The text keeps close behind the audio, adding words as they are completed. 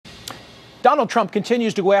Donald Trump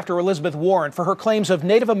continues to go after Elizabeth Warren for her claims of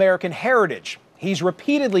Native American heritage. He's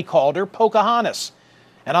repeatedly called her Pocahontas.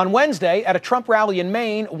 And on Wednesday, at a Trump rally in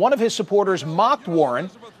Maine, one of his supporters mocked Warren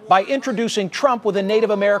by introducing Trump with a Native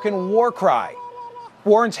American war cry.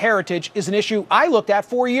 Warren's heritage is an issue I looked at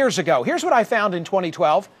 4 years ago. Here's what I found in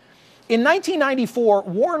 2012. In 1994,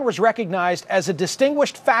 Warren was recognized as a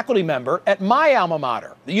distinguished faculty member at my alma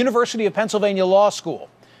mater, the University of Pennsylvania Law School.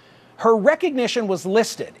 Her recognition was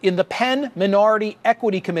listed in the Penn Minority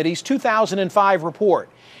Equity Committee's 2005 report.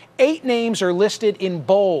 8 names are listed in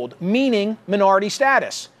bold, meaning minority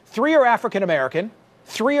status. 3 are African American,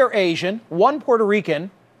 3 are Asian, 1 Puerto Rican,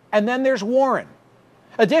 and then there's Warren.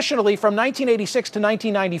 Additionally, from 1986 to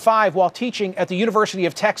 1995, while teaching at the University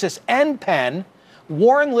of Texas and Penn,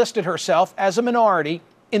 Warren listed herself as a minority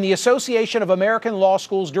in the Association of American Law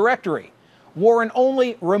Schools directory. Warren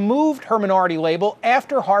only removed her minority label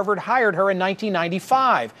after Harvard hired her in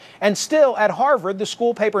 1995. And still at Harvard, the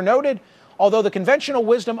school paper noted, although the conventional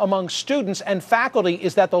wisdom among students and faculty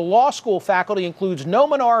is that the law school faculty includes no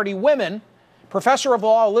minority women, Professor of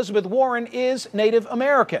Law Elizabeth Warren is Native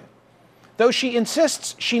American. Though she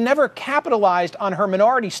insists she never capitalized on her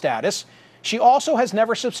minority status, she also has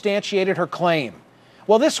never substantiated her claim.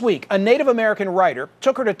 Well, this week, a Native American writer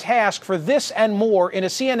took her to task for this and more in a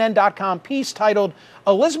CNN.com piece titled,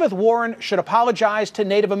 "Elizabeth Warren Should Apologize to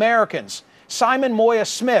Native Americans." Simon Moya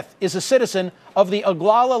Smith is a citizen of the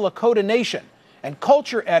Oglala Lakota Nation and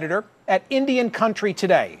culture editor at Indian Country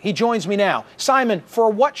Today. He joins me now. Simon, for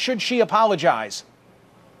what should she apologize?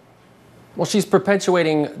 Well, she's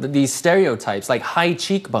perpetuating these stereotypes like high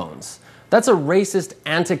cheekbones. That's a racist,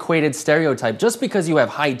 antiquated stereotype. Just because you have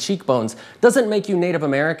high cheekbones doesn't make you Native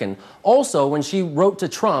American. Also, when she wrote to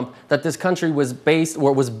Trump that this country was based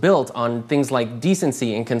or was built on things like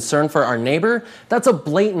decency and concern for our neighbor, that's a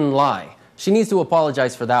blatant lie. She needs to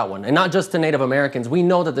apologize for that one. And not just to Native Americans. We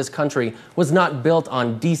know that this country was not built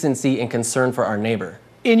on decency and concern for our neighbor.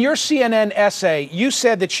 In your CNN essay, you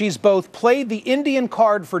said that she's both played the Indian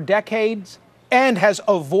card for decades and has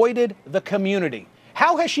avoided the community.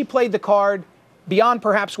 How has she played the card beyond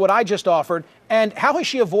perhaps what I just offered, and how has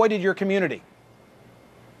she avoided your community?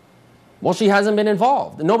 Well, she hasn't been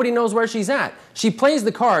involved. Nobody knows where she's at. She plays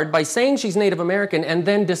the card by saying she's Native American and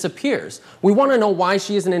then disappears. We want to know why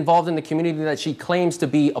she isn't involved in the community that she claims to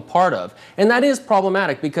be a part of. And that is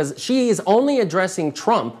problematic because she is only addressing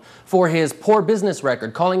Trump for his poor business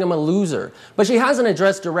record, calling him a loser. But she hasn't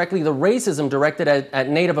addressed directly the racism directed at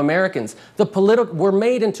Native Americans. We're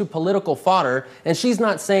made into political fodder, and she's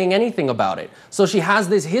not saying anything about it. So she has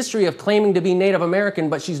this history of claiming to be Native American,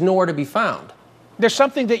 but she's nowhere to be found. There's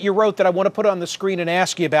something that you wrote that I want to put on the screen and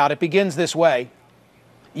ask you about. It begins this way.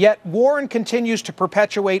 Yet Warren continues to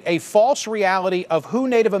perpetuate a false reality of who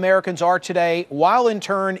Native Americans are today, while in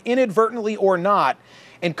turn, inadvertently or not,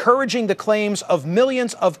 encouraging the claims of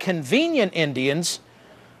millions of convenient Indians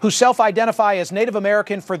who self-identify as Native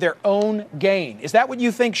American for their own gain. Is that what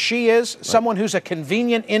you think she is? Right. Someone who's a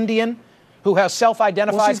convenient Indian who has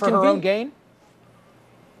self-identified for her own gain?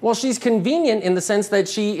 Well, she's convenient in the sense that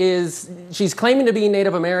she's claiming to be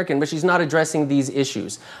Native American, but she's not addressing these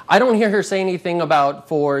issues. I don't hear her say anything about,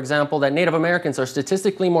 for example, that Native Americans are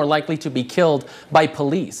statistically more likely to be killed by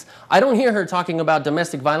police. I don't hear her talking about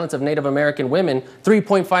domestic violence of Native American women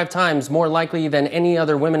 3.5 times more likely than any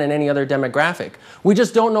other women in any other demographic. We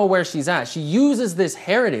just don't know where she's at. She uses this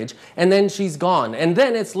heritage and then she's gone. And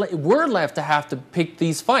then we're left to have to pick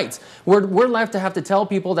these fights. We're left to have to tell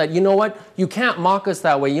people that, you know what, you can't mock us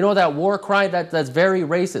that way. You know that war cry, that's very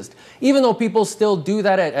racist. Even though people still do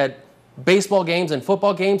that at baseball games and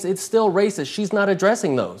football games, it's still racist. She's not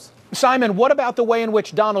addressing those. Simon, what about the way in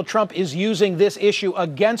which Donald Trump is using this issue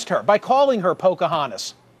against her by calling her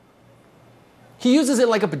Pocahontas? He uses it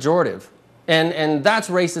like a pejorative. And that's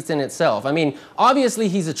racist in itself. I mean, obviously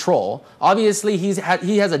he's a troll. Obviously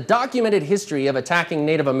he has a documented history of attacking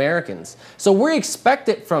Native Americans. So we expect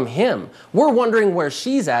it from him. We're wondering where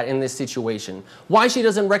she's at in this situation. Why she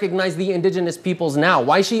doesn't recognize the indigenous peoples now.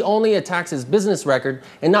 Why she only attacks his business record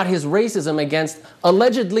and not his racism against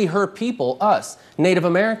allegedly her people, us, Native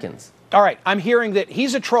Americans. All right, I'm hearing that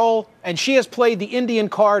he's a troll and she has played the Indian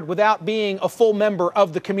card without being a full member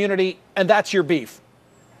of the community, and that's your beef.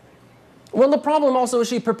 Well, the problem also is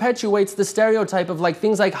she perpetuates the stereotype of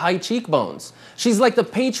things like high cheekbones. She's like the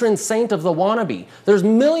patron saint of the wannabe. There's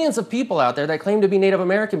millions of people out there that claim to be Native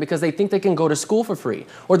American because they think they can go to school for free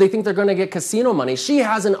or they think they're going to get casino money. She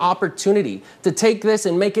has an opportunity to take this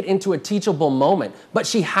and make it into a teachable moment, but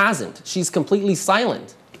she hasn't. She's completely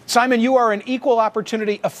silent. Simon, you are an equal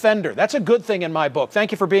opportunity offender. That's a good thing in my book.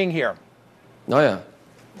 Thank you for being here. Oh, yeah.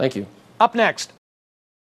 Thank you. Up next,